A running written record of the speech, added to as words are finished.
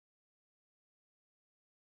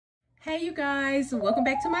Hey you guys, welcome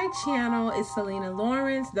back to my channel. It's Silina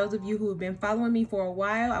Lawrence. Those of you who have been following me for a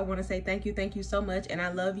while, I want to say thank you so much, and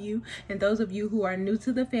I love you. And those of you who are new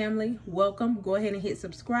to the family, welcome. Go ahead and hit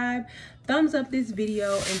subscribe, thumbs up this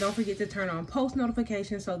video, and don't forget to turn on post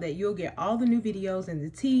notifications so that you'll get all the new videos and the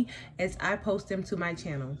tea as I post them to my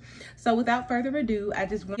channel. So without further ado, I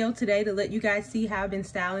just want today to let you guys see how I've been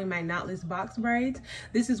styling my knotless box braids.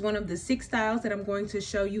 This is one of the 6 styles that I'm going to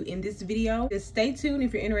show you in this video. Just stay tuned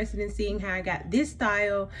if you're interested in seeing how I got this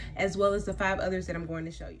style as well as the 5 others that I'm going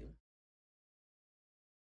to show you.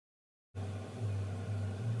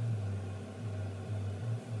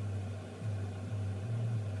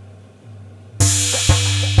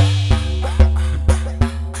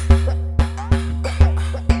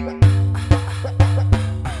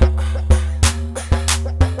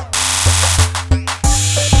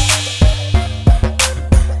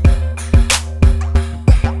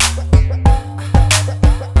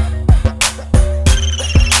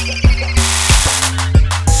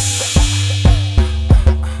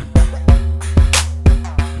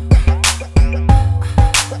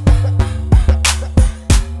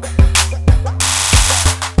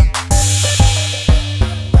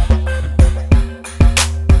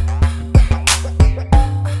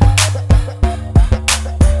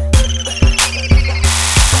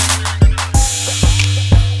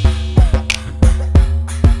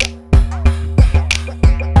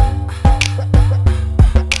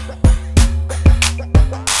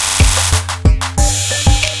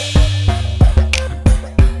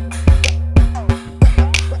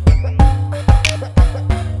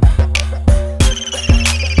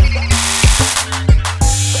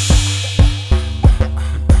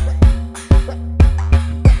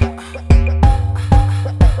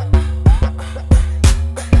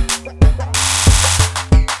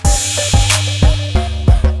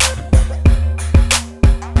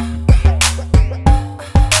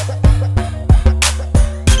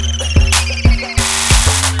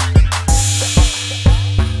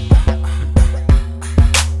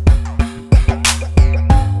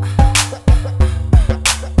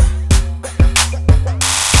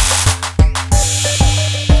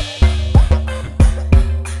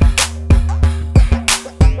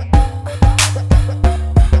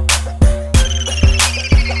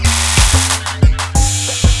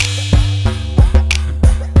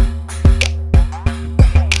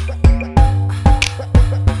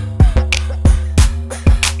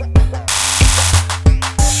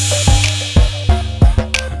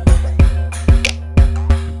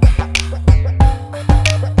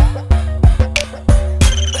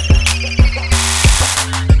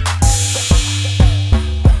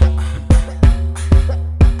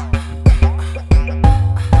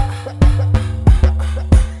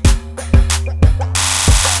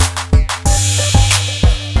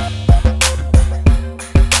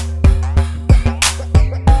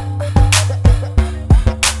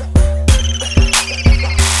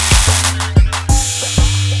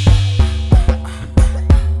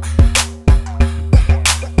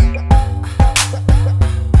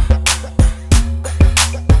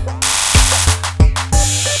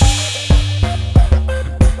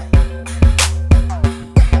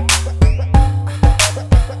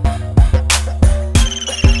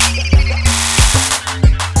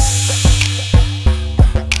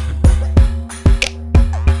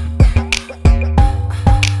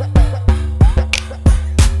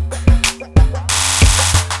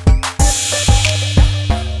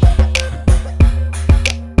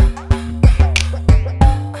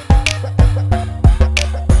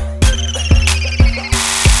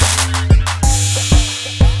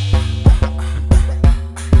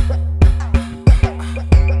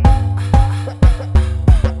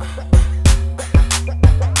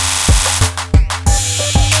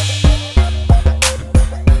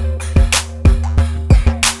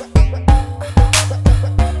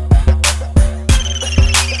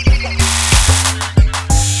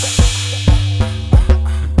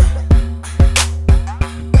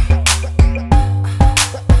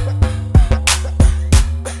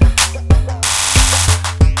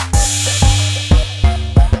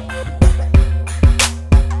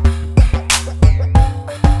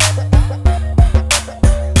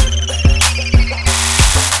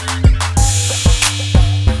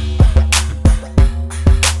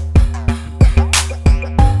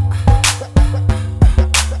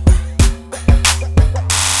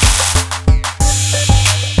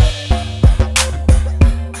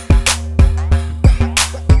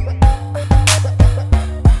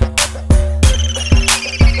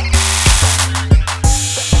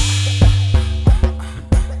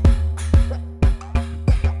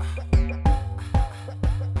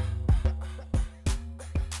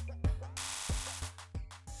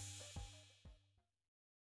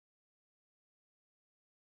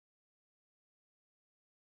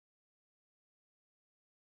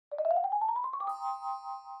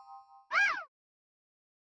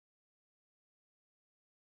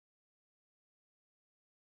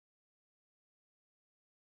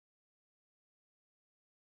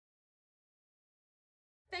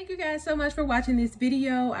 Thank you guys so much for watching this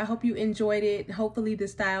video. I hope you enjoyed it. Hopefully the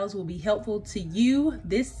styles will be helpful to you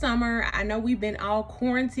this summer. I know we've been all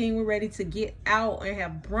quarantined. We're ready to get out and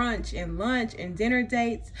have brunch and lunch and dinner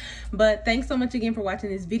dates. But thanks so much again for watching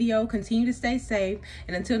this video. Continue to stay safe.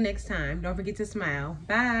 And until next time, don't forget to smile.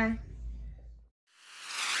 Bye.